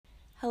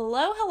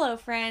Hello,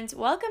 friends.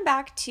 Welcome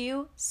back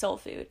to Soul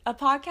Food, a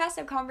podcast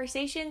of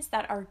conversations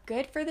that are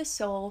good for the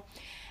soul.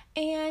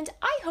 And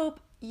I hope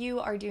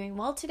you are doing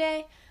well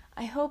today.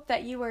 I hope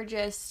that you are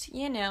just,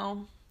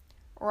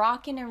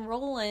 rocking and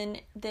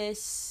rolling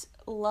this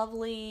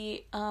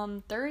lovely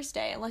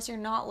Thursday, unless you're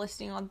not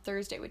listening on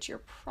Thursday, which you're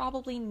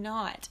probably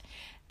not.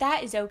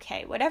 That is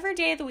okay. Whatever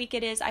day of the week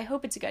it is, I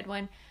hope it's a good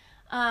one.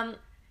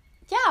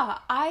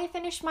 I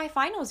finished my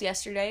finals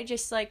yesterday,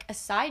 just like a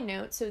side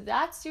note, so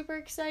that's super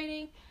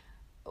exciting.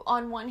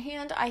 On one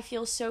hand, I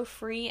feel so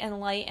free and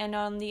light, and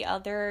on the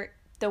other,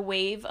 the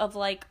wave of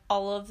like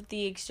all of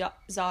the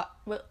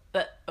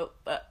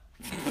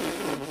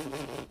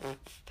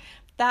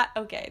that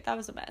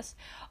was a mess.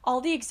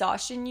 All the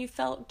exhaustion you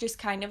felt, just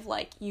kind of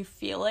like you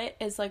feel it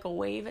as like a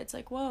wave. It's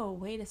like, whoa,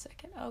 wait a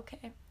second.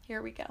 Okay,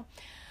 here we go.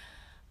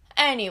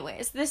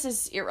 Anyways, this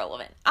is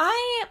irrelevant.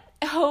 I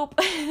hope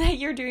that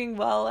you're doing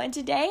well, and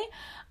today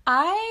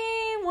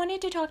I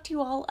wanted to talk to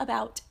you all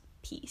about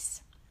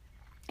peace.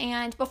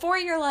 And before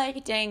you're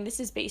like, dang,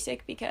 this is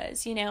basic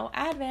because,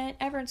 Advent,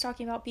 everyone's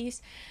talking about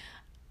peace,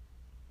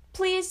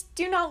 please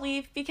do not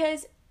leave,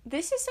 because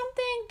this is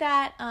something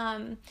that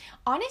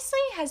honestly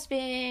has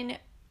been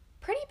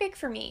pretty big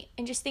for me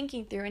and just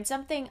thinking through, and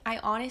something I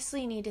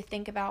honestly need to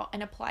think about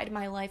and apply to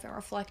my life and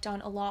reflect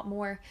on a lot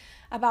more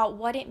about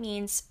what it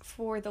means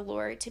for the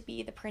Lord to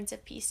be the Prince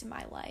of Peace in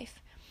my life.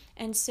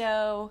 And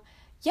so,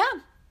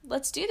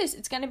 let's do this.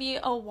 It's going to be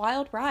a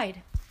wild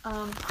ride,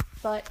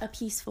 but a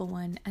peaceful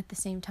one at the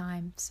same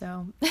time.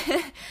 So,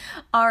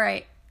 all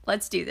right,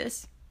 let's do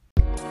this.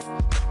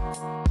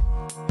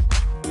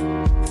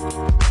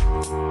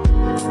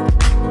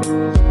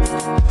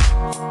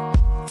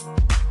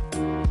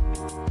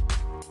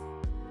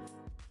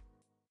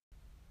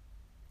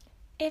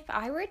 If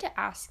I were to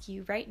ask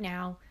you right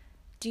now,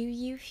 do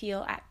you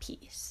feel at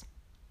peace?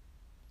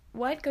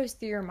 What goes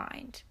through your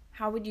mind?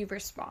 How would you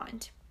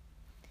respond?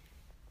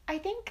 I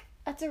think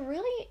that's a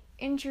really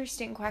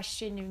interesting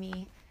question to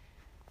me,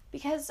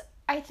 because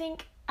I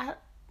think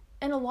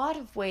in a lot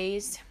of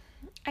ways,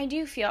 I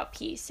do feel at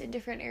peace in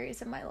different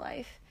areas of my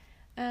life.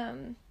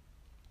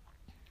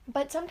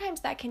 But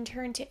sometimes that can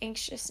turn to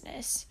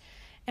anxiousness,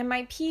 and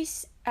my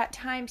peace at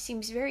times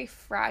seems very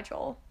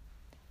fragile.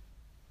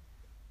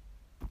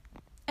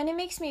 And it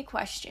makes me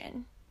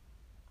question,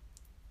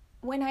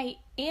 when I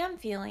am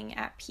feeling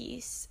at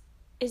peace,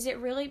 is it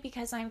really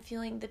because I'm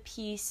feeling the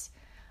peace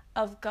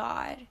of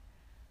God?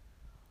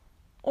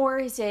 Or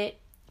is it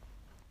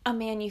a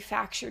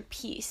manufactured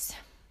peace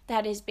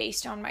that is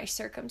based on my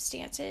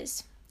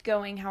circumstances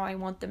going how I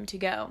want them to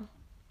go?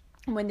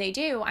 When they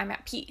do, I'm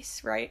at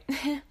peace, right?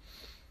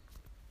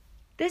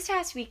 This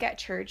past week at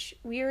church,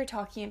 we were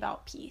talking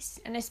about peace.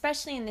 And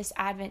especially in this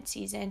Advent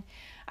season,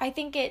 I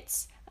think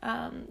it's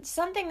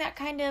something that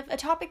a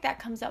topic that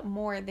comes up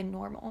more than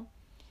normal.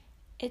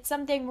 It's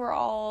something we're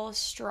all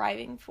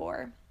striving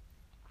for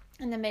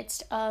in the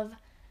midst of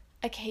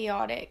a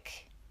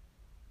chaotic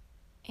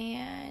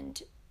and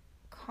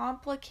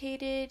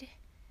complicated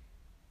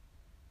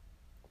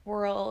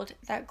world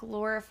that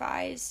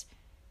glorifies,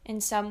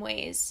 in some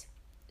ways,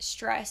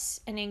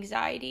 stress and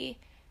anxiety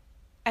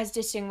as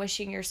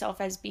distinguishing yourself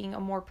as being a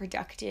more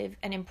productive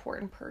and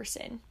important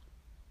person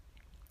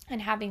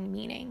and having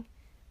meaning.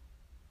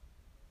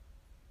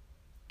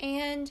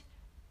 And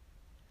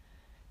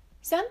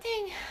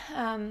something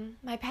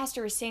my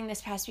pastor was saying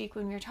this past week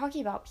when we were talking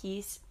about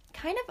peace,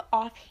 kind of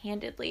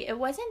offhandedly, it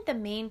wasn't the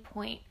main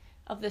point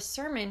of the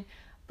sermon,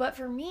 but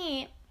for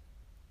me,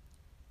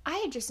 I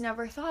had just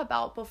never thought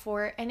about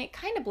before, and it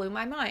kind of blew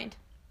my mind.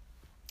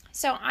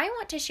 So I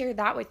want to share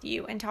that with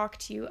you and talk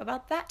to you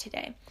about that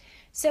today.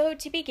 So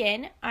to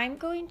begin, I'm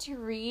going to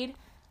read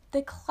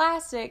the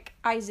classic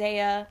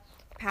Isaiah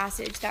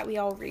passage that we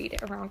all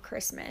read around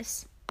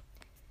Christmas.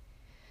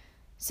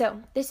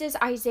 So this is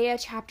Isaiah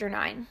chapter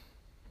 9,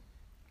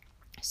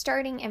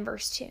 starting in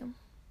verse 2.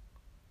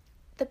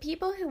 The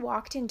people who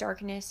walked in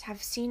darkness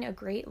have seen a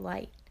great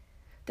light.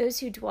 Those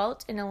who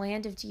dwelt in a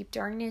land of deep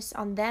darkness,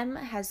 on them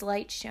has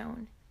light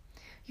shone.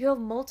 You have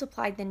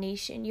multiplied the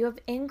nation. You have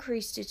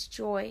increased its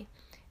joy.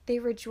 They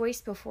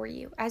rejoice before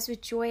you, as with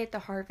joy at the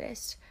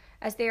harvest,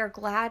 as they are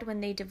glad when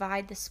they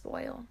divide the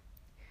spoil.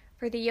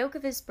 For the yoke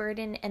of his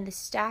burden and the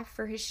staff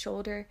for his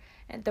shoulder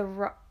and the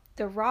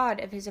rod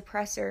of his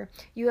oppressor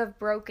you have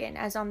broken,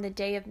 as on the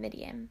day of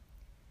Midian.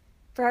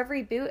 For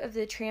every boot of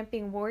the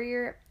tramping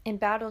warrior in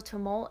battle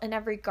tumult and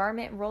every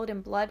garment rolled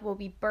in blood will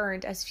be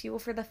burned as fuel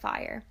for the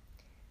fire.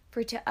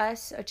 For to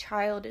us a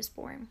child is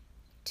born,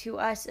 to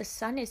us a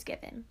son is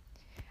given,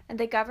 and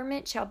the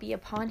government shall be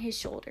upon his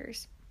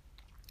shoulders.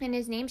 And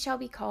his name shall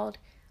be called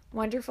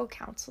Wonderful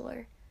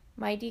Counselor,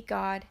 Mighty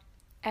God,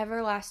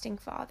 Everlasting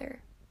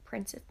Father,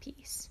 Prince of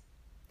Peace.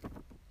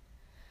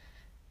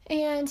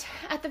 And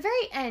at the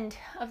very end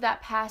of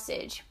that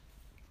passage,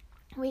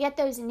 we get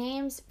those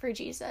names for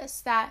Jesus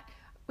that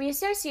we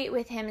associate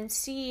with him and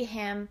see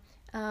him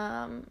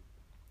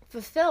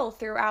fulfill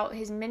throughout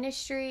his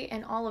ministry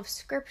and all of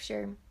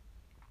Scripture.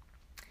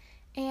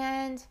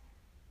 And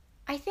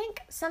I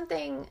think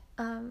something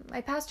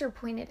my pastor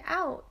pointed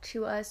out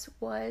to us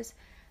was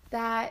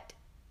that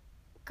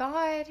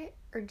God,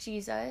 or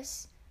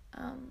Jesus,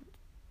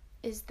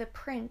 is the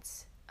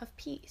Prince of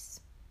Peace.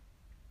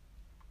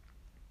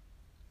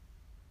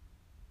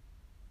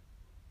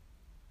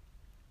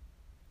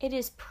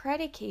 Peace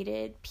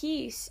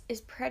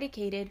is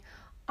predicated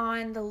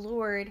on the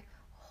Lord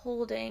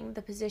holding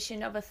the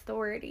position of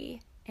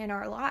authority in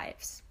our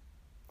lives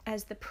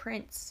as the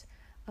Prince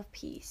of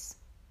Peace.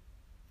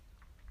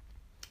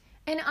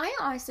 And I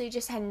honestly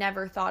just had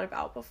never thought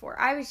about before.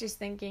 I was just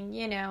thinking,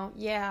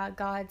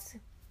 God's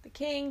the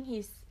king,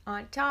 he's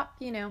on top,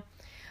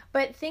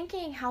 But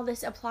thinking how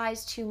this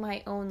applies to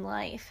my own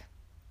life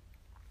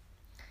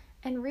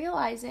and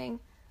realizing,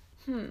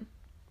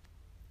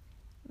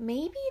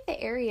 maybe the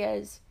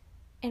areas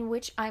in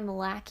which I'm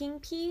lacking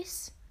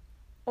peace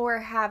or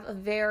have a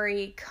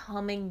very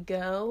come and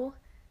go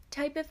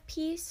type of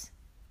peace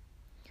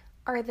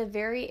are the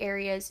very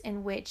areas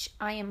in which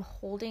I am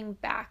holding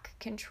back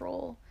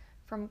control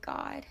from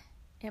God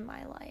in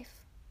my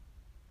life.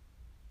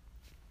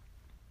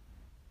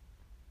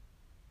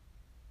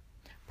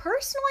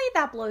 Personally,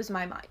 that blows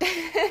my mind.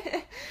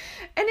 And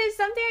it's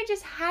something I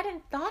just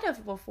hadn't thought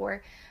of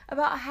before,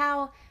 about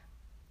how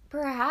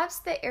perhaps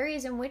the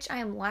areas in which I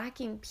am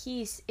lacking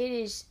peace, it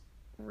is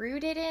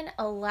rooted in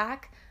a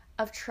lack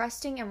of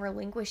trusting and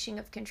relinquishing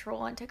of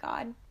control unto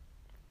God.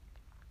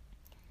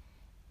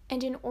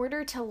 And in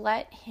order to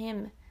let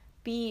him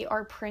be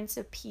our Prince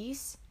of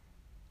Peace,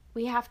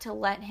 we have to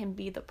let him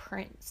be the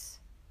Prince.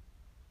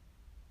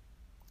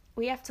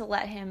 We have to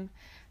let him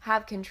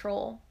have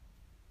control.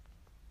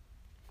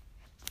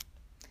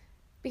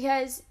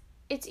 Because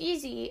it's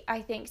easy,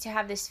 I think, to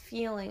have this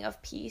feeling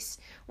of peace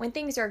when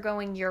things are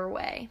going your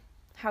way,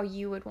 how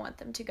you would want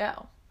them to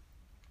go.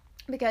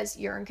 Because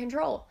you're in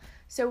control.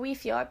 So we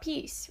feel at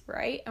peace,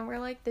 right? And we're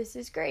like, this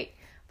is great.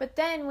 But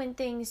then when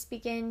things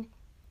begin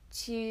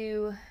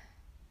to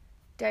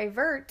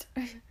divert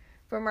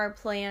from our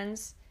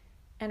plans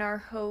and our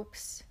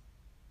hopes,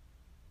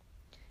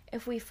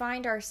 if we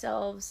find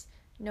ourselves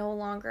no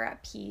longer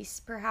at peace,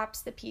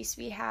 perhaps the peace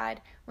we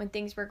had when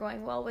things were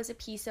going well was a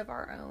peace of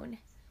our own.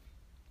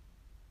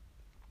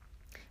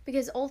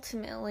 Because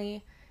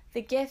ultimately,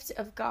 the gift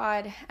of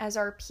God as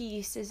our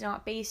peace is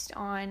not based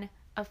on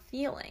a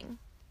feeling,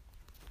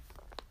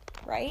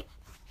 right?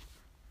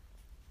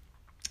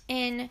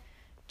 In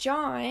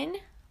John,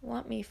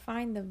 let me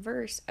find the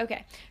verse.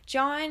 Okay,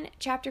 John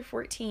chapter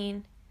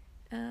 14,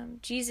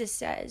 Jesus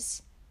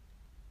says,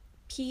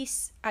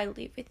 "Peace I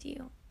leave with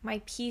you,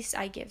 my peace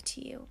I give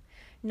to you.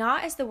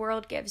 Not as the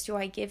world gives do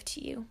I give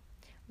to you.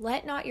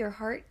 Let not your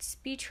hearts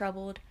be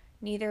troubled,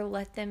 neither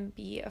let them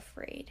be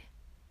afraid."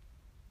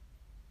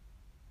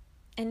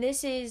 And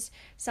this is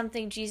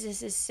something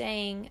Jesus is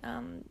saying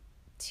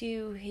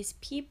to his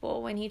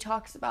people when he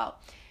talks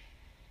about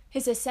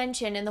his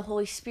ascension and the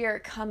Holy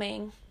Spirit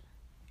coming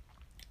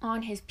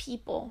on his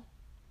people.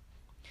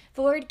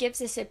 The Lord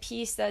gives us a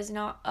peace that is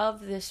not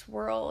of this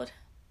world,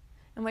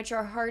 in which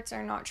our hearts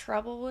are not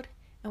troubled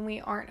and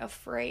we aren't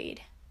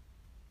afraid.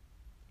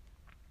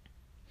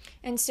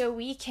 And so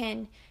we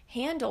can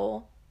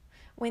handle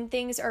when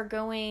things are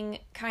going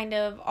kind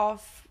of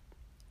off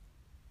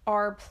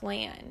our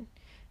plan.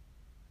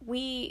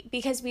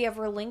 Because we have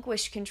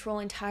relinquished control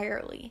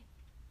entirely.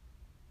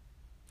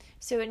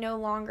 So it no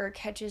longer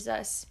catches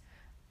us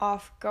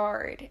off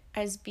guard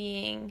as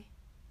being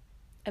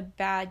a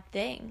bad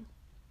thing.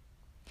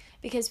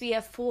 Because we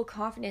have full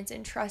confidence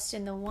and trust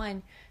in the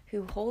one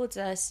who holds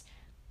us,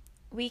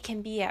 we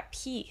can be at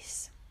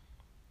peace.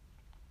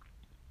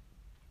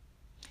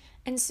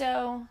 And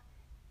so,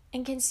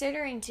 in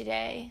considering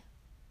today,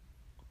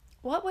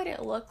 what would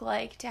it look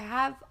like to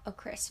have a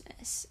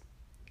Christmas?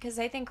 Because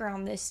I think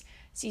around this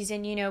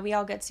season, we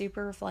all get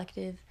super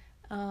reflective.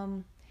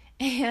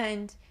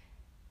 And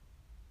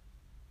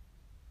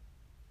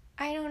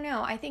I don't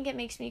know. I think it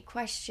makes me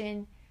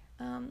question.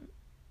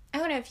 I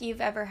don't know if you've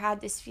ever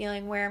had this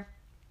feeling where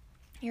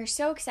you're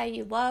so excited,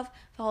 you love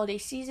the holiday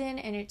season,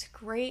 and it's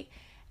great.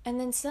 And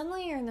then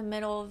suddenly you're in the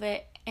middle of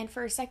it, and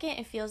for a second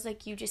it feels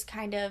like you just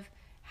kind of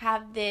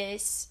have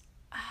this,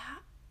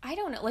 I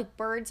don't know, like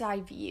bird's eye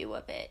view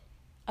of it,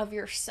 of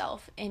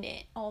yourself in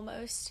it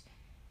almost.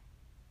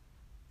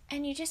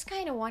 And you just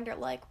kind of wonder,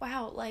 like,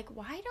 wow, like,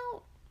 why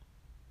don't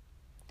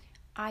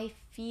I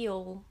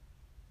feel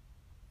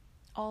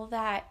all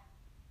that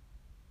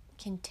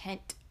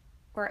content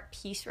or at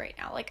peace right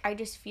now? Like, I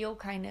just feel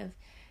kind of,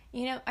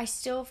 I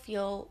still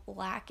feel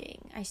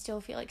lacking. I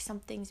still feel like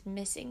something's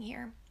missing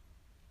here.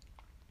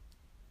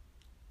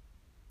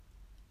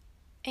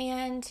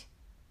 And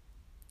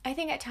I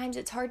think at times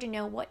it's hard to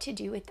know what to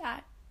do with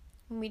that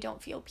when we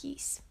don't feel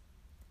peace.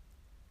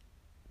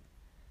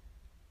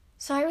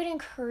 So I would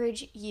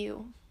encourage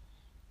you,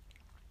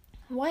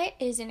 what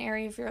is an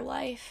area of your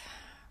life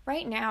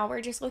right now,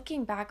 or just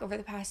looking back over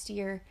the past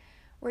year,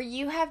 where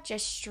you have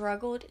just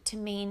struggled to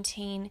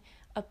maintain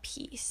a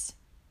peace,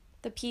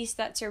 the peace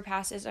that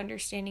surpasses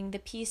understanding, the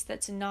peace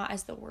that's not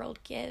as the world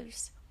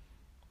gives?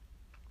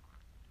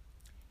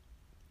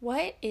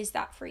 What is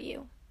that for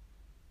you?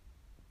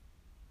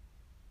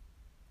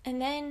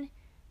 And then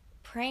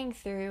praying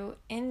through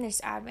in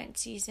this Advent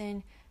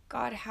season,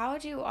 God, how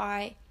do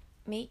I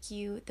make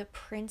you the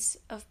Prince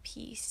of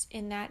Peace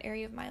in that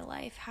area of my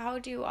life? How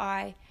do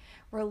I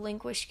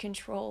relinquish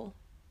control?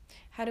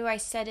 How do I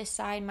set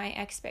aside my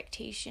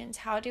expectations?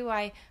 How do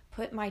I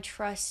put my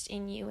trust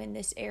in you in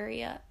this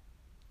area?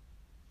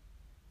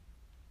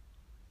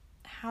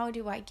 How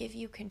do I give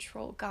you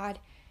control? God,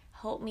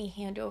 help me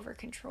hand over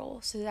control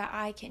so that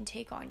I can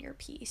take on your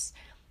peace.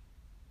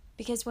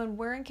 Because when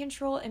we're in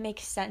control, it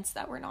makes sense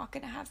that we're not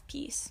going to have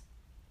peace.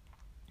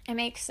 It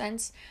makes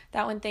sense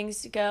that when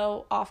things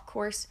go off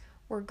course,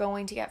 we're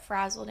going to get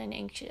frazzled and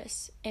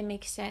anxious. It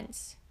makes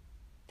sense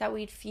that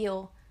we'd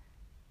feel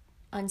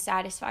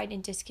unsatisfied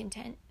and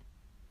discontent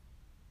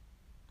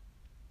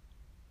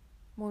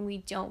when we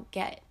don't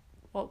get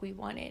what we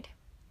wanted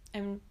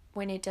and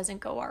when it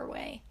doesn't go our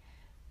way.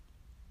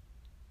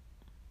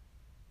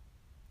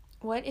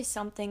 What is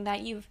something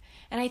that and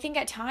I think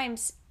at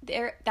times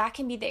that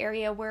can be the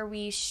area where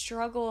we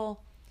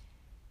struggle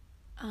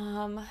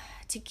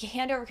to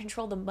hand over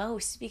control the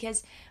most,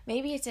 because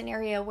maybe it's an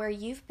area where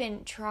you've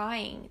been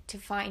trying to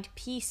find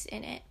peace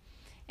in it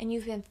and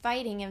you've been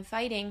fighting and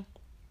fighting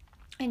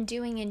and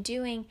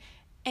doing,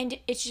 and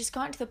it's just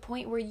gotten to the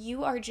point where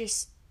you are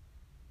just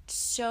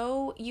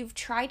you've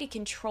tried to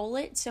control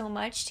it so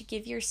much to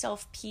give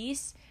yourself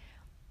peace,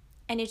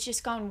 and it's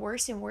just gone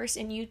worse and worse,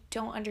 and you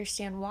don't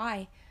understand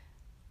why.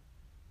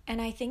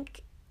 And I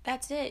think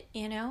that's it,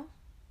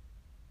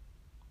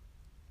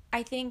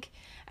 I think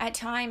at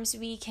times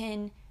we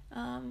can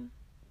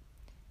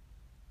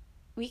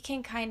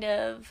kind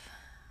of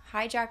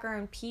hijack our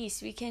own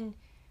peace. We can,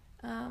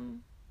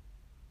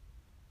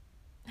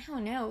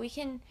 we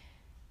can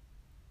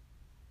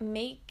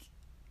make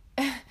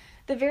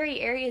the very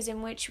areas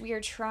in which we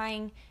are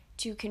trying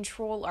to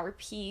control our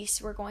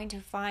peace, we're going to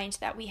find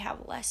that we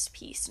have less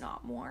peace,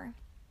 not more.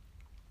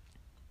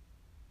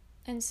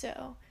 And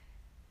so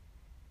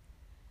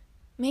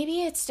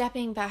maybe it's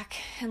stepping back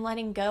and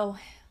letting go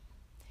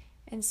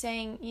and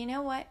saying, you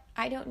know what,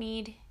 I don't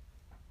need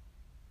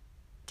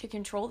to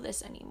control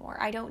this anymore.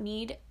 I don't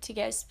need to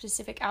get a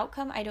specific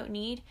outcome. I don't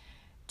need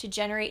to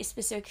generate a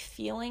specific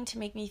feeling to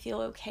make me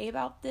feel okay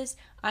about this.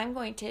 I'm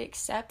going to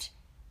accept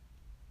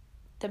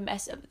the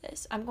mess of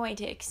this. I'm going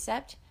to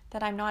accept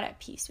that I'm not at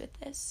peace with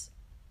this.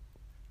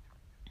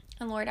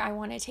 And Lord, I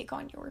want to take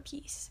on your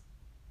peace.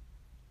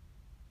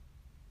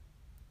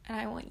 And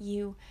I want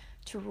you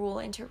to rule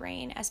and to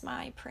reign as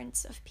my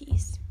Prince of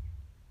Peace.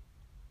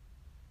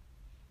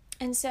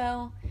 And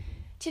so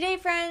today,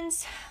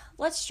 friends,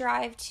 let's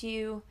strive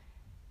to,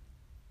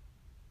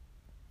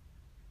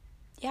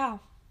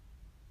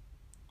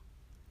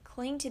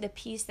 cling to the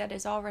peace that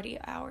is already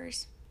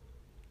ours.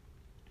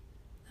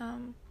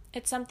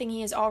 It's something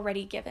he has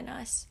already given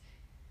us.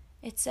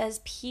 It says,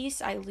 peace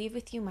I leave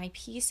with you, my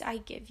peace I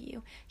give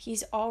you.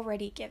 He's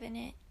already given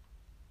it.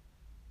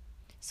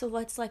 So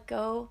let's let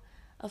go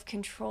of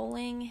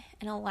controlling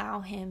and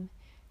allow him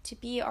to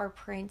be our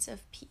Prince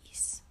of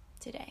Peace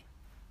today.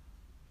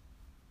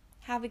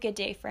 Have a good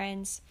day,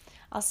 friends.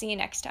 I'll see you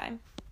next time.